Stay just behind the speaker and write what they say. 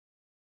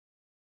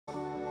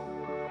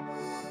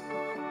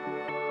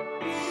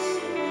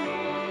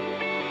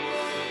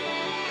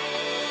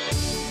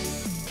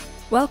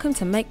Welcome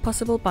to Make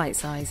Possible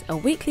Bitesize, a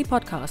weekly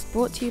podcast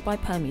brought to you by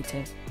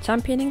Permutive,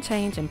 championing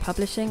change in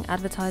publishing,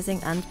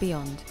 advertising and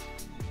beyond.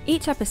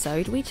 Each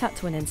episode, we chat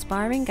to an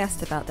inspiring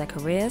guest about their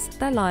careers,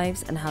 their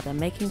lives and how they're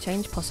making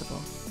change possible.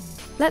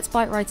 Let's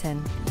bite right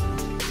in.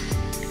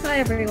 Hi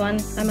everyone,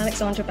 I'm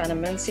Alexandra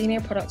Bannerman,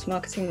 Senior Product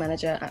Marketing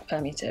Manager at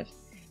Permutive.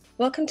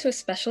 Welcome to a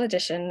special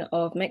edition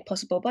of Make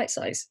Possible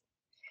Bitesize.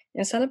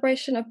 In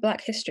celebration of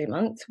Black History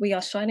Month, we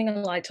are shining a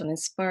light on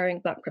inspiring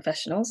Black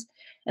professionals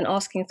and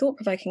asking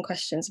thought-provoking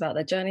questions about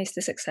their journeys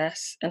to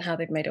success and how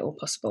they've made it all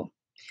possible.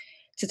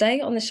 Today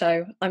on the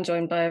show, I'm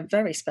joined by a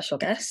very special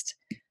guest,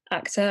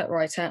 actor,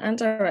 writer and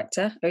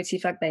director, Ot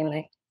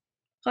Fagbenle.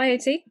 Hi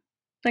Ot,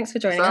 thanks for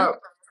joining us.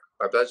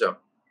 My pleasure.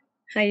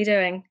 How are you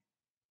doing?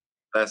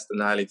 Blessed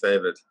and highly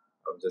favoured.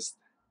 I'm just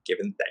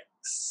giving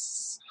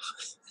thanks.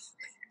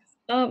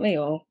 Aren't we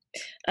all?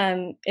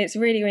 It's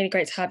really, really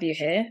great to have you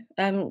here.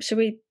 Should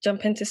we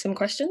jump into some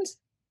questions?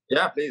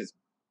 Yeah, please.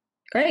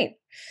 Great.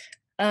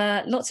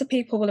 Lots of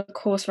people will, of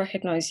course,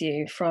 recognise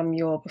you from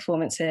your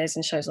performances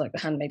in shows like The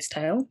Handmaid's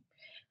Tale.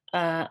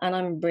 And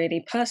I'm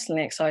really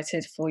personally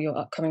excited for your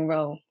upcoming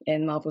role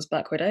in Marvel's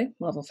Black Widow,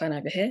 Marvel fan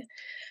over here.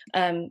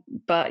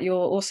 But you're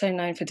also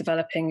known for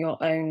developing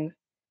your own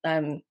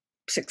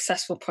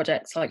successful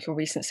projects like your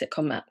recent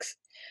sitcom Max.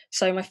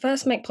 So my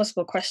first Make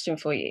Possible question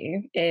for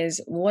you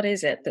is, what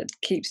is it that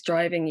keeps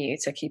driving you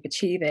to keep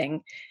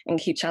achieving and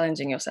keep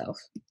challenging yourself?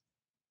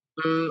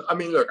 Look,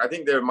 I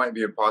think there might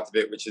be a part of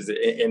it which is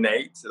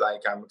innate,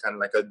 like I'm kind of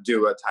like a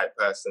doer type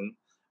person.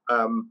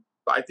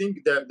 But I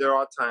think there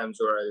are times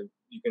where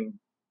you can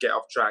get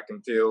off track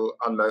and feel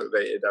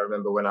unmotivated. I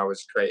remember when I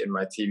was creating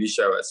my TV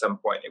show, at some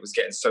point it was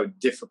getting so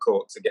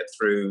difficult to get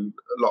through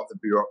a lot of the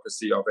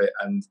bureaucracy of it,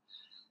 and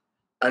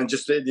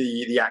just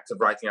the act of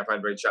writing I find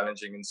very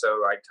challenging. And so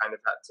I kind of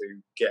had to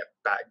get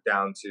back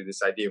down to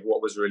this idea of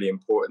what was really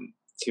important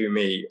to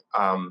me.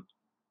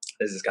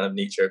 There's this kind of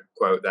Nietzsche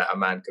quote that a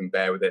man can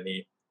bear with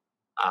any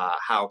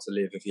how to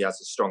live if he has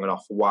a strong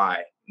enough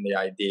why. And the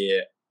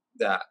idea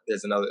that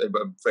there's another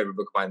favorite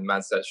book of mine,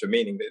 Man's Search for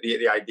Meaning.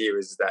 The idea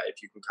is that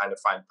if you can kind of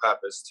find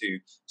purpose to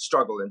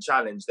struggle and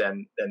challenge,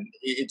 then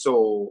it's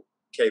all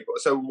capable.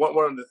 So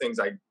one of the things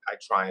I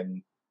try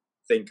and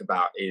think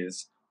about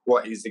is,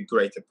 what is the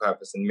greater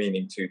purpose and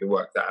meaning to the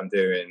work that I'm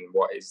doing?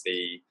 What is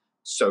the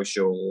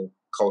social,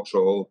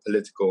 cultural,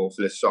 political,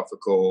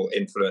 philosophical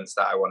influence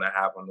that I want to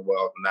have on the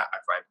world? And that I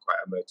find quite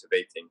a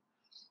motivating,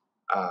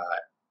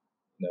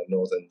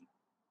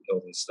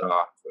 northern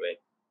star for me.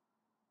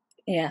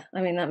 Yeah,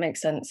 I mean, that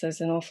makes sense. There's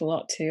an awful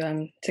lot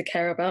to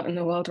care about in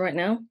the world right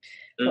now.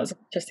 Lots of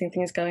interesting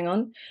things going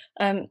on.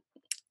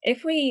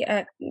 If we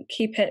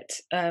keep it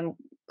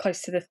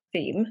close to the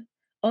theme,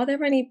 are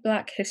there any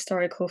Black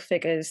historical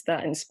figures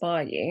that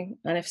inspire you?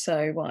 And if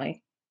so,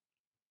 why?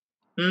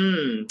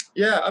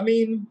 Yeah, I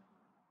mean,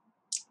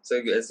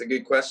 so it's a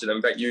good question.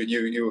 In fact,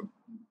 you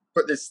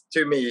put this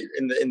to me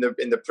in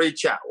the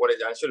pre-chat.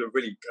 I should have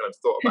really kind of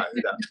thought about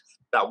who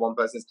that one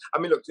person is. I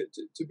mean, look,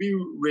 to be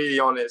really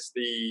honest,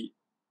 the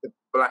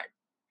Black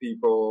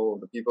people,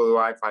 the people who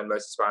I find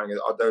most inspiring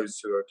are those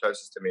who are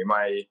closest to me.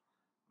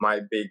 My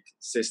big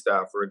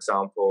sister, for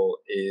example,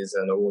 is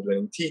an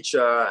award-winning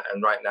teacher,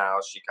 and right now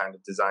she kind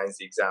of designs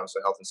the exams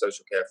for health and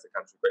social care for the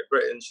country of Great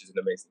Britain. She's an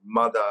amazing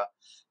mother.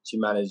 She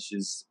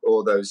manages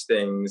all those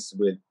things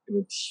with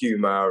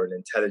humor and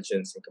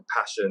intelligence and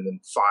compassion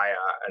and fire.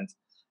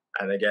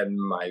 And again,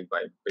 my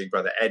big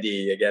brother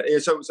Eddie again.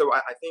 So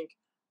I think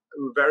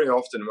very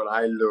often when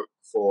I look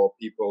for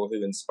people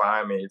who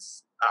inspire me,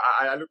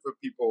 I look for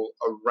people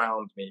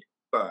around me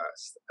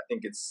first. I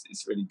think it's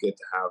really good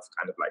to have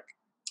kind of like,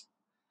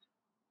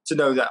 to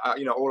know that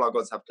all our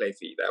gods have clay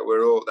feet,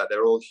 that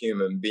they're all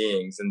human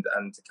beings, and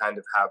to kind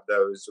of have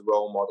those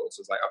role models.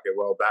 It's like, okay,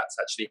 well, that's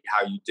actually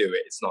how you do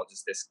it. It's not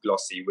just this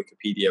glossy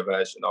Wikipedia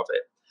version of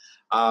it.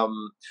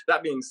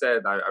 That being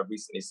said, I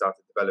recently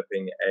started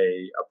developing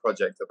a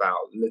project about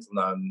little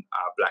known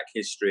Black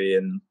history,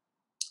 and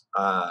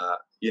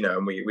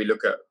and we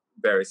look at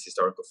various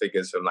historical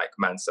figures from like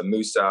Mansa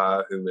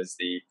Musa, who was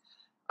the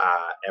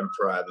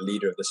emperor, the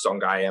leader of the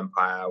Songhai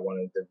Empire, one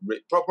of the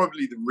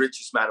probably the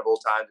richest man of all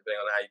time, depending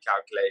on how you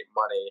calculate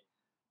money,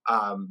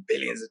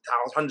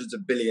 hundreds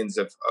of billions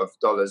of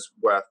dollars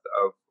worth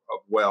of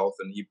wealth,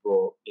 and he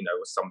brought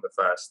some of the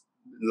first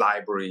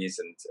libraries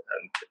and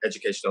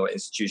educational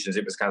institutions.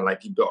 It was kind of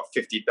like he built a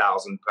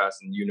 50,000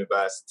 person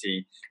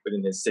university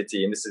within his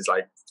city, and this is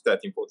like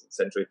 13th, 14th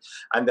century.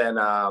 And then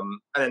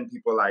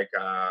people like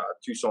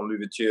Toussaint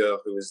Louverture,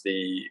 who was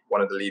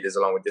one of the leaders,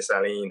 along with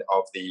Dessalines,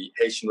 of the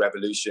Haitian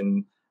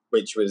Revolution,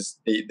 which was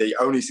the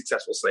only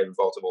successful slave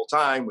revolt of all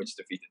time, which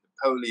defeated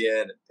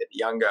Napoleon and Pitt the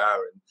Younger,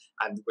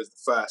 and was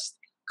the first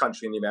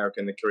country in America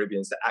and the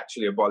Caribbean to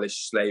actually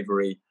abolish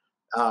slavery.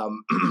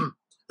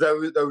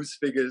 Those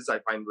figures I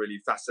find really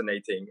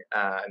fascinating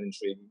and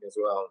intriguing as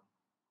well.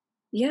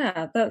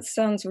 Yeah, that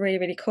sounds really,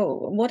 really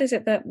cool. What is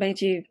it that made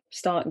you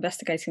start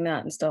investigating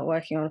that and start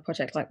working on a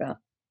project like that?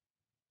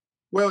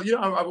 Well,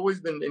 I've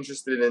always been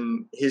interested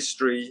in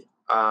history.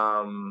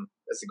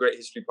 There's a great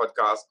history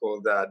podcast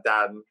called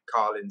Dan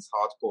Carlin's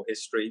Hardcore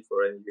History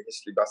for any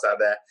history buffs out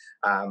there.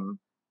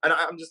 And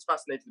I'm just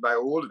fascinated by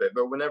all of it.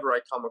 But whenever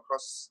I come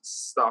across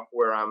stuff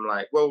where I'm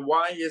like, well,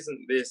 why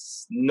isn't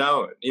this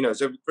known?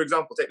 So for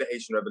example, take the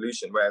Haitian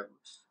Revolution, where,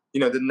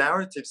 the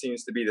narrative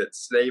seems to be that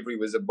slavery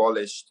was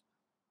abolished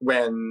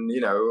when,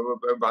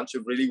 a bunch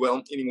of really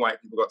well-meaning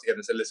white people got together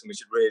and said, listen, we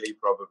should really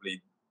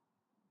probably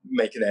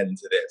make an end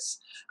to this.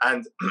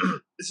 And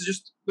this is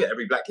just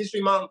every Black History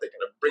Month, they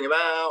kind of bring him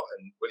out,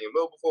 and William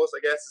Wilberforce,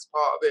 I guess, is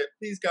part of it.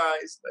 These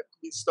guys,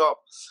 please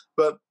stop.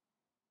 But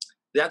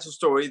the actual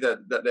story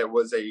that there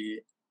was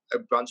a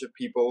bunch of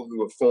people who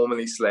were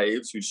formerly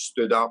slaves who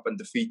stood up and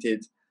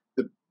defeated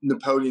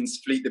Napoleon's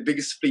fleet. The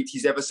biggest fleet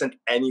he's ever sent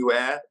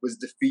anywhere was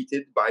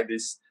defeated by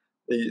these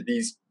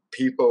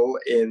people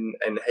in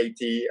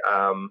Haiti.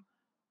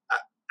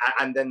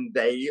 And then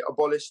they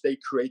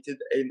created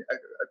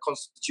a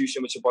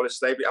constitution which abolished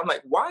slavery. I'm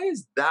like, why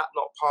is that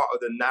not part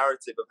of the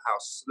narrative of how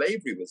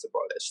slavery was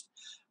abolished?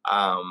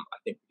 I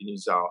think we can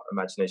use our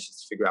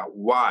imaginations to figure out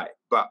why.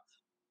 But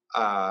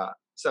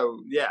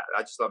so, yeah,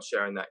 I just love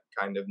sharing that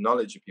kind of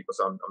knowledge with people.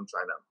 So I'm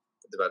trying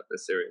to develop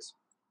this series.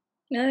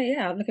 Oh,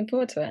 yeah, I'm looking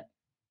forward to it.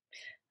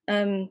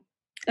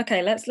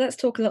 Okay, let's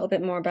talk a little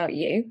bit more about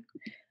you.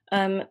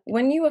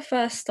 When you were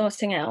first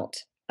starting out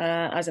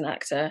as an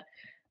actor,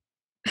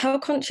 how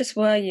conscious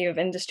were you of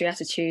industry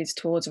attitudes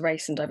towards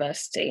race and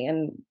diversity?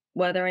 And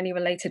were there any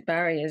related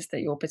barriers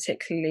that you're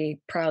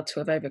particularly proud to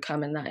have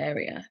overcome in that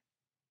area?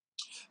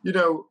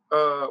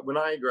 When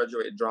I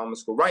graduated drama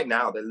school, right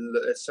now,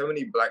 there's so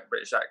many Black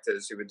British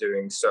actors who are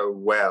doing so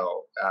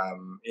well.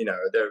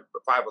 There are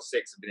 5 or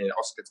 6 have been in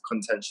Oscar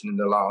contention in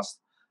the last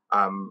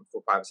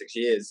for 5 or 6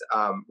 years.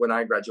 When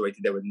I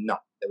graduated, there were none.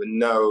 There were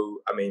no,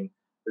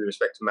 with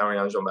respect to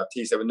Marianne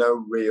Jean-Baptiste, there were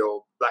no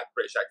real Black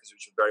British actors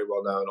which were very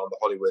well known on the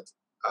Hollywood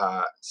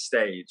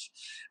stage.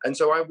 And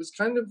so I was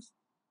kind of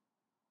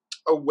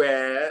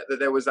aware that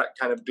there was that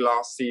kind of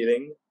glass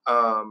ceiling,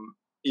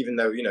 even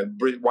though,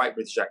 white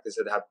British actors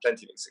had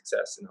plenty of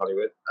success in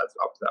Hollywood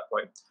up to that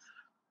point.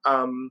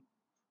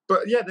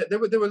 But yeah, there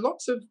were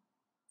lots of,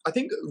 I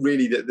think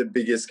really the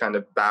biggest kind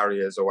of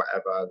barriers or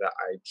whatever that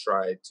I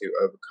tried to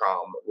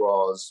overcome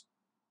was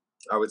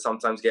I would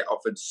sometimes get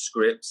offered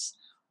scripts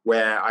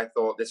where I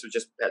thought this was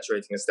just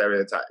perpetuating a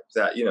stereotype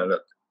that,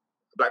 look,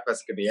 a Black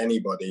person could be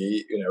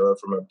anybody,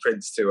 from a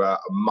prince to a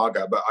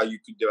mugger, but are you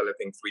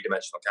developing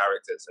 3-dimensional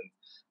characters? And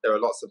there were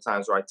lots of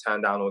times where I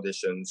turned down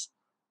auditions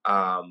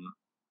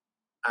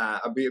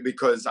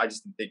because I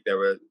just didn't think they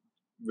were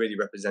really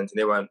representing,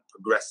 they weren't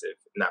progressive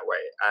in that way.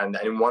 And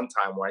in one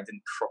time where I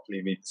didn't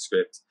properly read the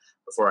script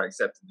before I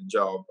accepted the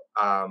job,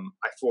 I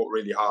fought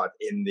really hard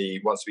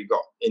once we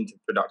got into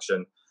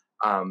production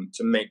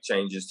to make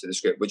changes to the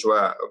script, which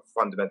were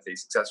fundamentally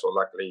successful,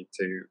 luckily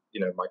to,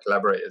 my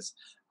collaborators.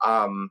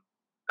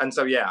 And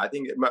so, yeah, I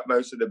think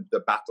most of the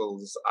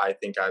battles I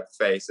think I've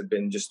faced have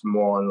been just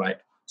more on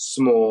like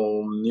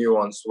small,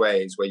 nuanced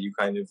ways where you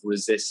kind of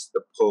resist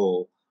the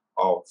pull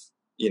of,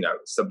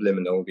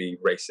 subliminally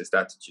racist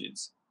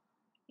attitudes.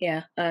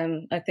 Yeah,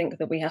 I think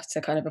that we have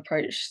to kind of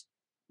approach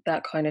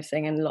that kind of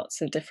thing in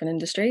lots of different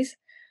industries.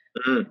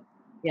 Mm-hmm.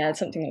 Yeah, it's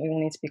something that we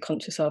all need to be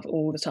conscious of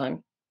all the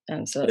time.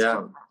 And so that's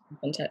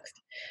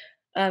context.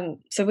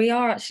 So we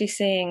are actually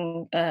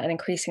seeing an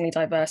increasingly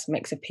diverse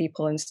mix of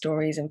people and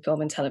stories in film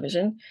and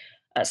television.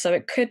 So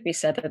it could be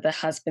said that there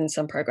has been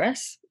some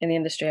progress in the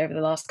industry over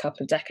the last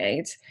couple of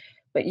decades,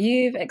 but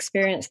you've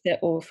experienced it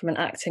all from an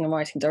acting and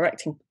writing,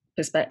 directing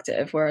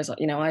perspective, whereas,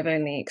 I've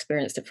only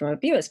experienced it from a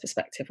viewer's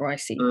perspective where I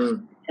see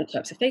different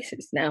types of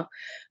faces now.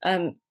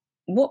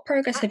 What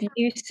progress have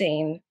you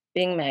seen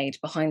being made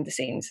behind the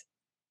scenes?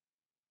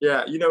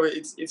 Yeah,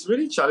 it's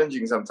really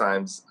challenging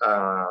sometimes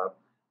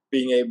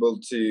being able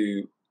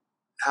to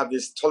have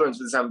this tolerance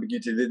for this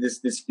ambiguity,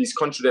 these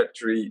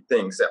contradictory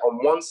things. That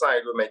on one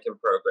side we're making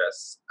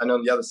progress, and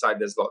on the other side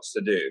there's lots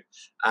to do,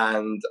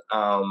 and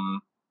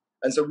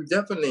so we've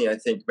definitely, I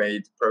think,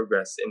 made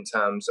progress in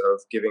terms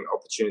of giving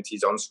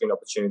opportunities, on-screen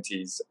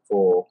opportunities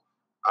for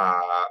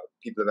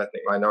people of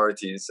ethnic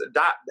minorities.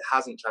 That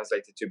hasn't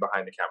translated to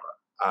behind the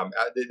camera.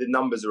 The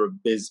numbers are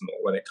abysmal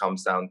when it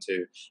comes down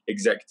to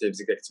executives,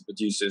 executive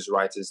producers,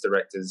 writers,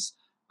 directors,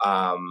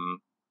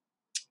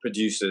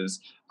 producers.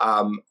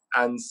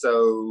 And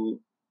so,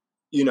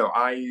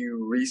 I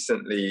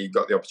recently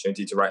got the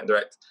opportunity to write and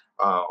direct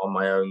on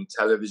my own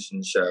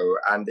television show.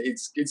 And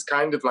it's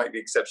kind of like the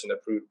exception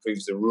that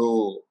proves the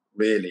rule,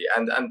 really.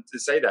 And to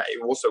say that,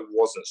 it also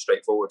wasn't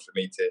straightforward for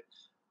me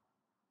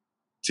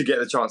to get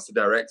the chance to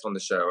direct on the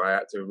show. I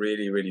had to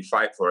really, really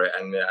fight for it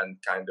and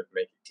kind of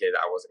make it clear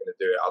that I wasn't going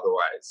to do it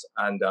otherwise.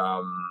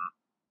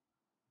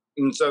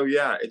 And so,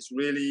 yeah, it's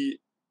really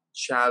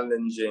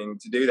challenging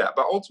to do that.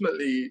 But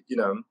ultimately,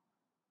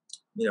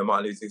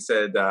 Martin Luther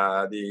said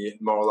the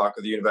moral arc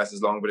of the universe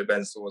is long, but it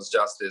bends towards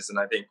justice. And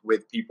I think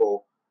with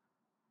people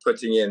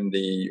putting in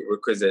the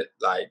requisite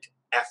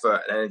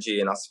effort and energy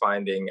and us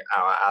finding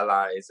our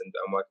allies and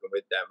working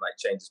with them,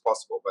 change is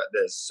possible. But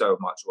there's so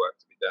much work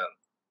to be done.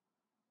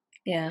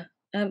 Yeah,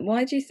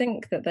 Why do you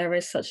think that there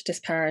is such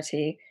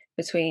disparity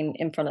between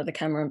in front of the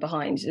camera and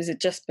behind? Is it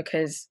just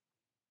because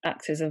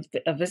actors are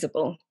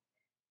visible,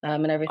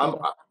 and everything Um,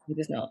 behind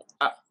is not?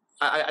 I,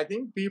 I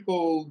think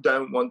people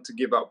don't want to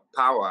give up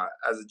power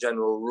as a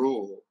general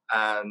rule,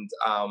 and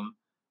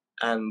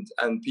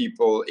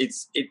people,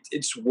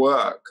 it's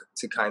work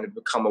to kind of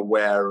become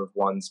aware of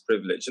one's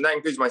privilege, and that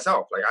includes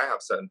myself. Like, I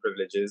have certain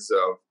privileges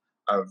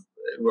of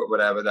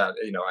whatever, that,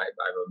 you know, I'm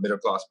a middle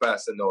class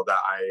person, or that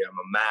I am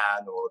a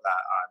man, or that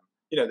I'm,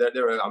 you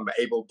know, I'm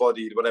able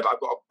bodied, whatever.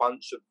 I've got a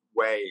bunch of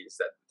ways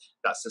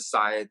that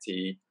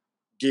society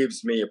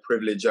gives me a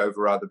privilege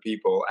over other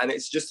people, and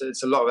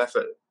it's a lot of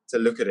effort to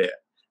look at it.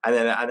 And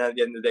then, and at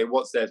the end of the day,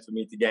 what's there for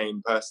me to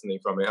gain personally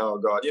from it? Oh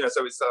God, you know.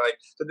 So it's like,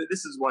 so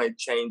this is why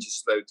change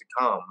is slow to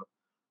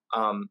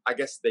come. I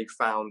guess they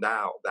found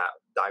out that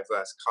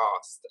diverse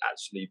casts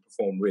actually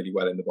perform really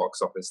well in the box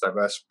office.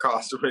 Diverse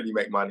casts really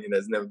make money, and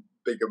there's no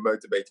bigger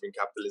motivator in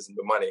capitalism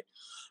than money.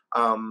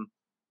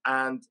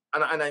 And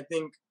I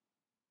think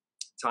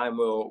time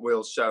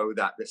will show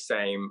that the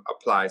same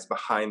applies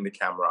behind the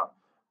camera.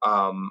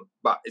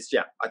 But it's,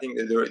 yeah, I think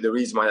the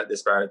reason why that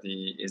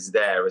disparity is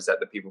there is that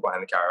the people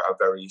behind the camera are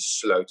very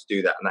slow to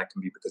do that, and that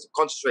can be because of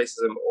conscious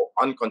racism or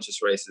unconscious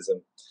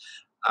racism.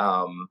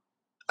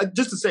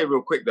 Just to say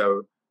real quick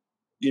though,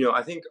 you know,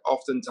 I think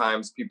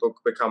oftentimes people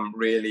become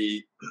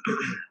really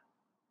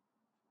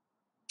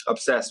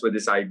obsessed with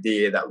this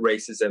idea that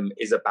racism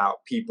is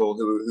about people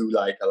who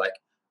like are like,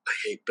 I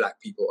hate black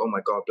people. Oh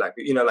my God, black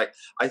people. You know, like,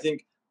 I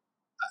think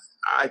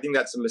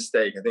that's a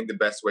mistake. I think the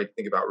best way to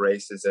think about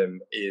racism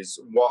is,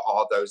 what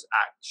are those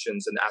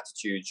actions and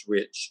attitudes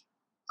which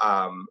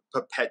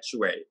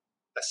perpetuate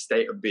a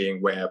state of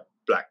being where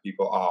black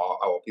people are,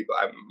 or people,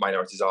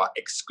 minorities are,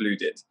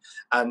 excluded.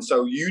 And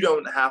so you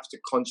don't have to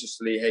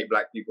consciously hate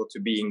black people to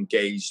be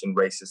engaged in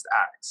racist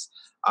acts.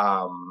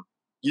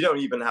 You don't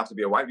even have to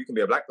be a white. You can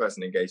be a black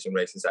person engaged in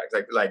racist acts,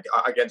 like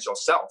against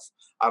yourself,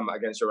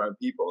 against your own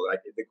people.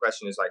 Like, the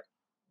question is like,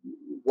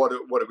 what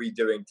are we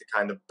doing to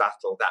kind of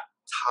battle that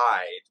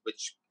tide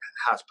which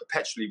has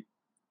perpetually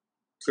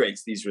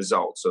creates these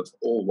results of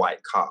all white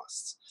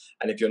casts?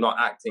 And if you're not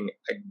acting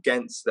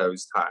against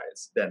those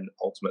tides, then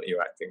ultimately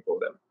you're acting for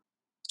them.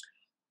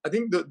 I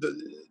think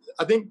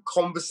I think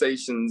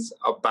conversations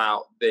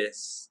about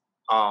this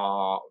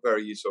are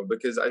very useful,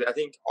 because I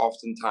think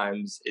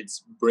oftentimes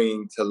it's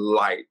bringing to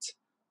light.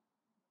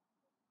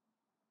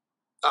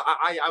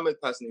 I'm a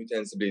person who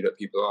tends to believe that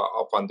people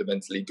are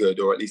fundamentally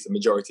good, or at least the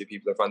majority of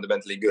people are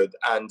fundamentally good,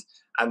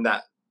 and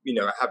that, you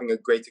know, having a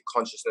greater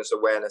consciousness,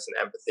 awareness, and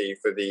empathy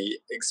for the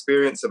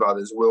experience of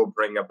others will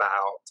bring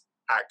about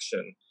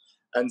action.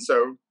 And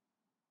so,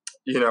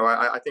 you know,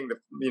 I think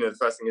the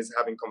first thing is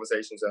having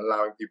conversations and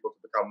allowing people to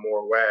become more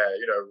aware.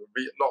 You know,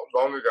 not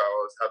long ago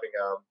I was having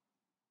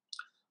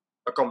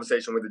a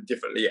conversation with a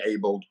differently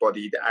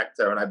able-bodied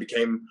actor,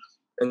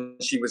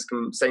 and she was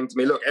saying to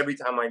me, look, every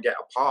time I get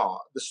a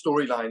part, the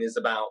storyline is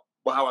about,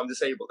 well, how I'm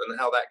disabled and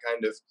how that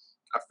kind of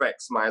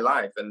affects my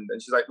life. And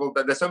she's like, well,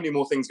 there's so many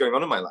more things going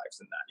on in my life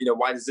than that. You know,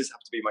 why does this have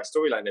to be my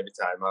storyline every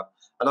time?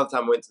 Another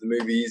time I went to the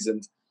movies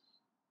and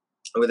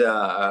with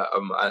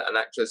an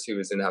actress who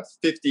was in her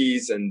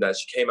 50s, and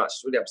she came out,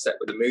 she's really upset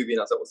with the movie, and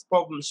I was like, what's the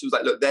problem? She was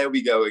like, look, there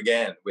we go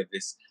again with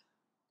this,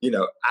 you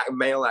know, a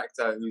male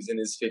actor who's in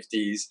his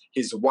 50s,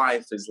 his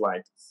wife is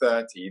like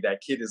 30, their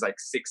kid is like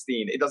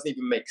 16. It doesn't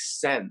even make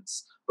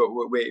sense, but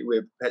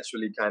we're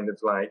perpetually kind of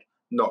like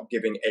not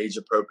giving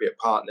age-appropriate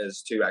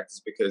partners to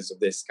actors because of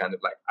this kind of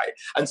like,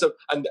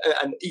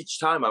 and each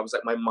time I was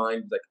like, my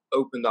mind like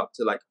opened up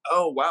to like,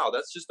 oh wow,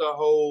 that's just a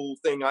whole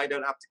thing I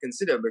don't have to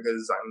consider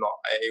because I'm not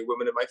a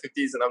woman in my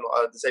 50s and I'm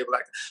not a disabled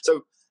actor.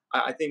 So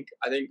I think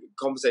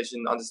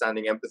conversation,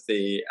 understanding,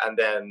 empathy, and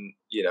then,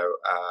 you know,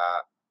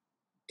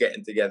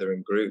 getting together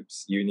in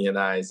groups,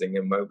 unionizing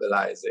and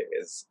mobilizing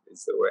is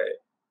the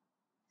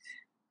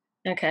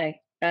way.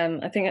 Okay.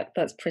 I think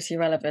that's pretty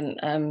relevant.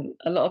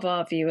 A lot of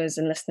our viewers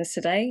and listeners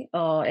today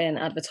are in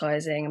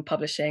advertising and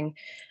publishing,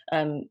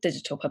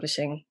 digital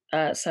publishing.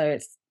 So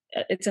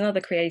it's another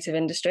creative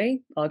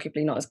industry,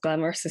 arguably not as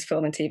glamorous as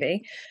film and TV,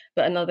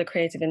 but another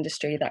creative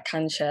industry that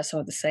can share some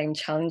of the same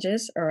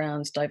challenges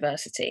around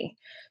diversity.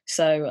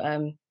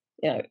 So,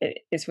 you know,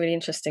 it's really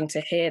interesting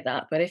to hear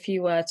that. But if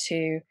you were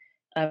to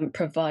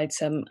provide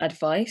some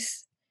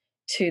advice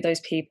to those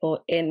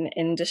people in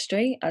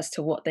industry as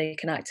to what they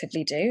can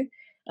actively do,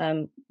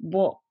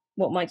 what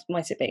might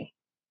it be?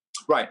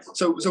 Right.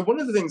 So one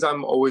of the things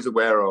I'm always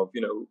aware of,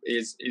 you know,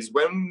 is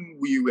when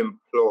you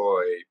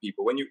employ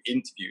people, when you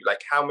interview,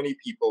 like, how many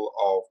people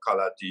of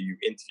color do you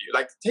interview?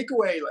 Like, take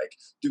away, like,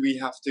 do we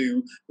have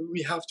to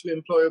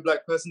employ a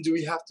black person? Do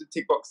we have to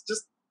tick box?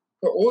 Just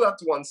put all that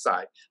to one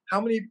side.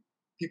 How many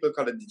people of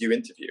color did you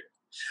interview?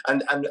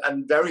 And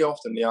very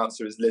often the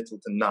answer is little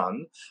to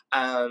none.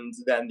 And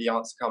then the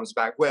answer comes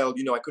back, well,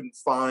 you know, I couldn't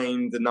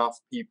find enough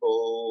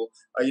people,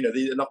 you know,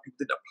 enough people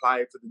didn't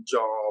apply for the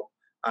job.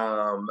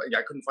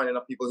 I couldn't find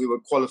enough people who were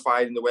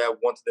qualified in the way I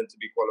wanted them to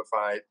be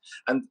qualified.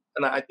 And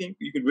I think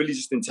you could really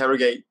just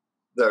interrogate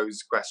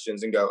those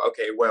questions and go,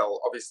 okay,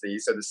 well, obviously,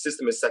 so the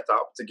system is set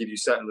up to give you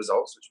certain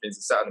results, which means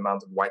a certain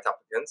amount of white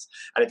applicants.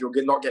 And if you're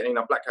not getting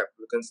enough black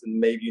applicants, then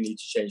maybe you need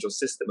to change your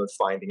system of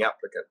finding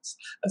applicants.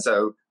 And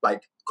so,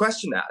 like,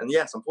 question that. And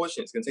yes,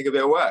 unfortunately, it's going to take a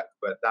bit of work,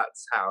 but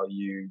that's how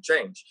you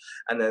change.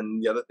 And then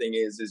the other thing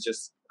is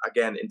just,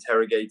 again,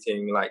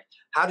 interrogating, like,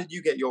 how did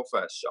you get your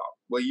first job?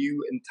 Were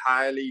you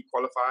entirely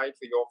qualified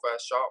for your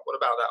first job? What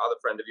about that other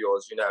friend of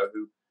yours,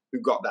 who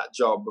got that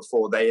job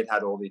before they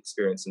had all the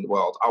experience in the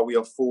world? Are we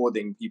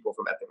affording people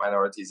from ethnic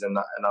minorities and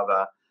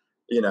other,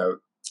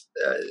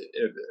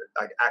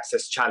 like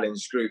access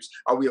challenged groups,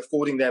 are we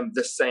affording them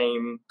the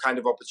same kind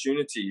of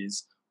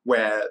opportunities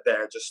where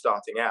they're just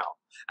starting out?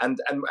 And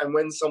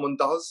when someone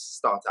does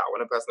start out,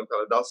 when a person of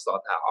color does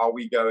start out, are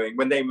we going,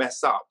 when they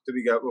mess up, do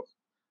we go, oh,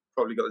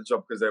 probably got the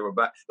job because they were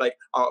black? Like,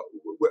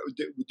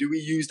 do we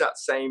use that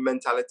same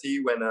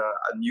mentality when a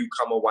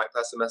newcomer white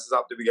person messes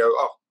up? Do we go,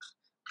 oh,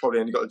 probably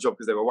only got the job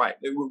because they were white?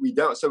 We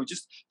don't. So we're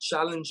just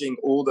challenging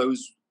all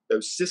those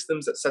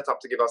systems that set up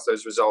to give us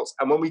those results.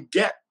 And when we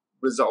get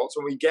results,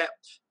 when we get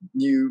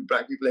new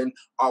black people in,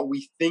 are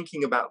we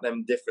thinking about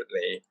them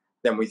differently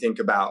than we think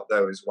about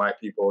those white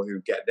people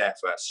who get their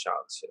first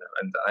chance?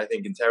 And I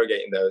think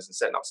interrogating those and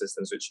setting up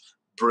systems which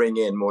bring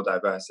in more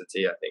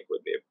diversity, I think,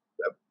 would be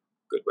a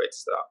good way to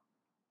start.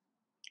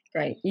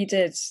 Great. You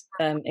did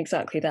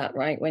exactly that,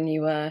 right? When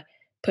you were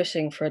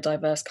pushing for a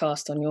diverse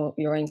cast on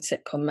your own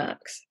sitcom,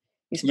 Max.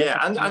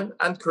 Yeah,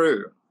 and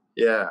crew.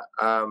 Yeah.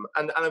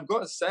 And I've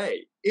got to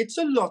say, it's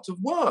a lot of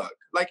work.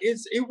 Like,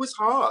 it was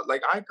hard.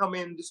 Like, I come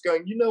in just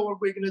going, you know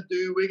what we're going to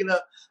do? We're going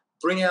to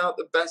bring out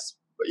the best,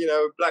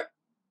 black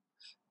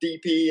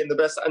DP and the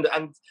best. And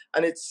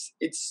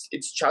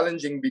it's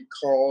challenging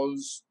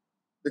because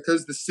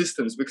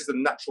the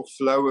natural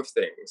flow of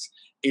things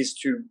is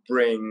to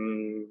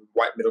bring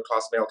white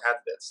middle-class male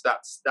candidates.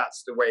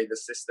 That's the way the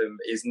system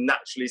is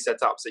naturally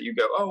set up. So you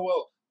go, oh,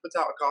 well, put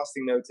out a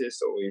casting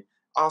notice, or we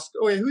ask,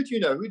 oh, yeah, who do you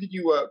know? Who did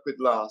you work with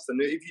last?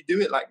 And if you do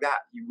it like that,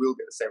 you will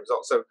get the same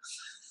result. So,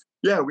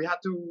 yeah, we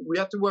had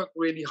to work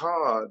really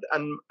hard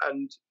and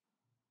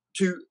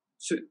to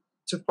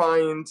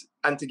find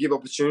and to give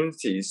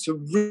opportunities to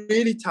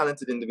really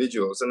talented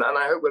individuals. And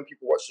I hope when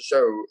people watch the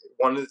show,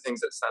 one of the things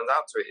that stands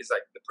out to it is,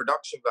 like, the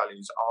production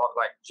values aren't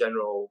like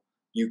general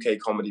UK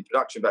comedy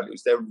production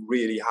values. They're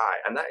really high.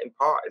 And that in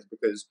part is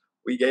because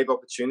we gave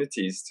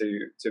opportunities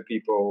to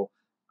people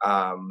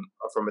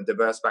from a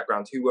diverse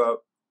background who were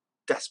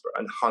desperate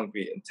and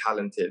hungry and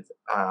talented.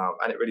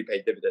 And it really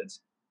paid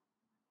dividends.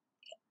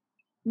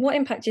 What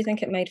impact do you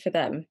think it made for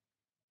them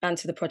and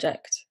to the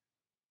project?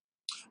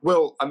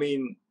 Well, I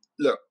mean,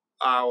 look,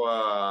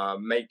 our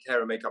hair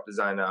and makeup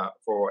designer,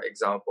 for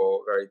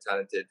example, very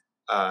talented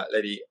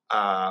lady,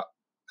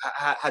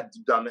 had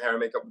done hair and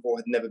makeup before,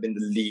 had never been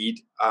the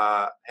lead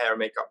hair and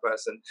makeup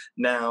person.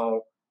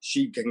 Now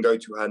she can go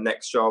to her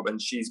next job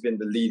and she's been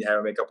the lead hair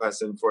and makeup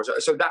person for a show.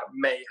 So that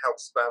may help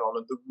spur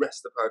on the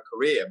rest of her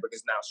career,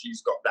 because now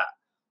she's got that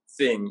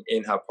thing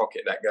in her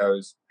pocket that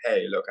goes,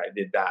 hey, look, I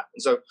did that.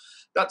 And so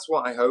that's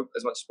what I hope,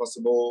 as much as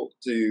possible,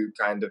 to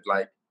kind of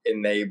like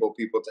enable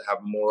people to have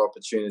more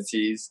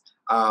opportunities.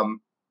 I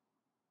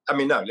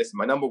mean, no, listen,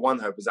 my number one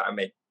hope is that I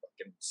make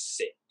fucking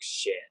sick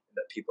shit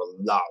that people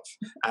love.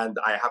 And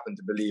I happen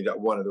to believe that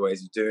one of the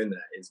ways of doing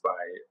that is by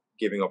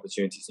giving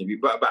opportunities to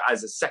people. But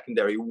as a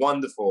secondary,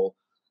 wonderful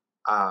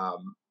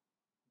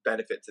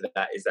benefit to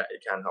that is that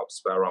it can help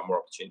spur on more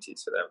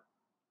opportunities for them.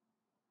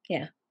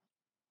 Yeah.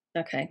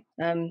 Okay.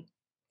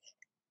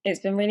 It's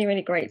been really,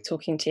 really great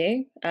talking to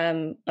you.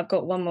 I've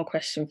got one more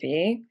question for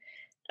you.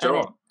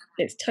 Sure.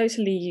 It's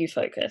totally you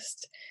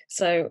focused.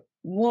 So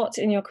what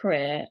in your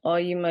career are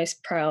you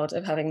most proud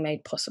of having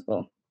made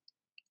possible?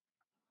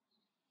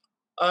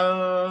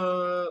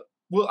 Well,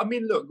 I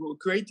mean, look,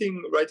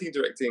 writing,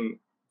 directing,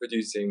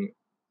 producing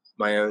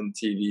my own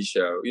TV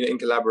show, in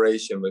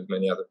collaboration with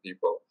many other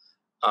people,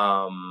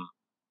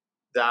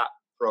 that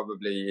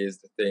probably is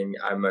the thing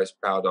I'm most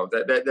proud of.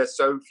 There's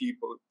so few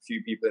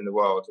people in the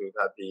world who've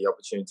had the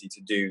opportunity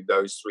to do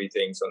those three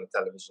things on a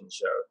television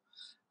show,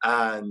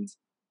 and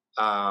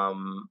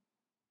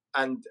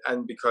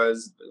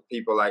because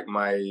people like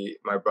my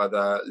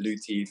brother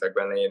Luti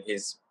Fagbenle and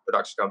his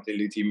production company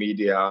Luti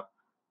Media,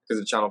 because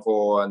of Channel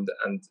 4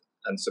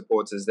 and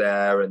supporters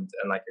there, and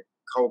like a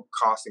whole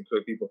cast and crew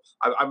of people,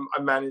 I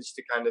managed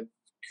to kind of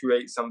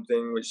create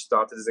something which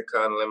started as a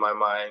kernel in my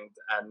mind,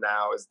 and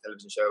now is a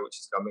television show which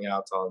is coming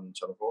out on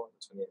Channel 4 on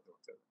the 28th of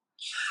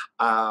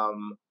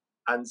October.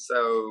 And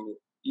so,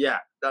 yeah,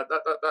 that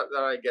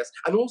I guess,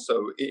 and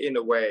also in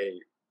a way,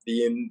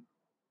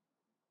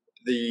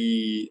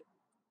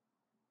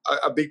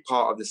 a big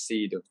part of the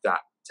seed of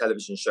that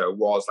television show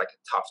was like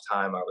a tough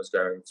time I was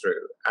going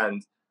through,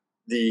 and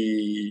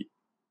the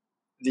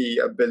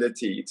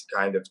ability to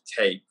kind of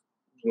take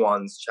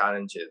one's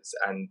challenges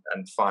and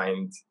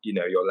find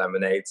your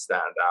lemonade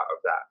stand out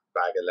of that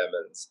bag of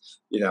lemons,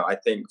 I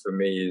think for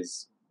me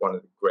is one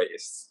of the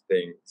greatest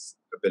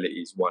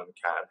abilities one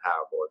can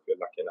have, or if you're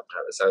lucky enough to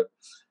have it.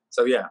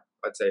 So yeah,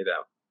 I'd say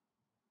that.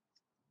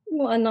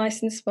 What a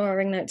nice,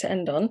 inspiring note to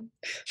end on.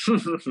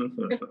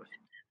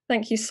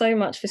 Thank you so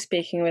much for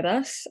speaking with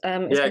us.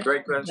 It's Yeah, been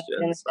great a pleasure having you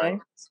on questions. the show.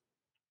 Thanks.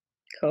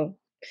 Cool.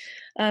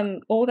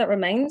 All that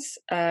remains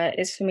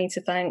is for me to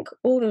thank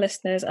all the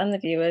listeners and the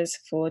viewers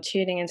for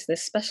tuning into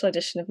this special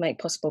edition of Make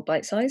Possible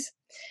Bitesize.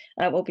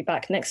 We'll be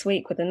back next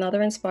week with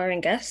another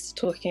inspiring guest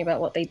talking about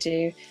what they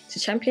do to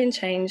champion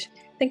change,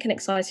 think in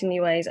exciting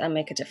new ways, and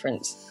make a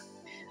difference.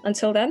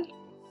 Until then,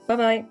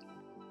 bye-bye.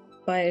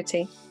 Bye,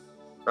 OT.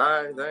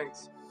 Bye.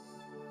 Thanks.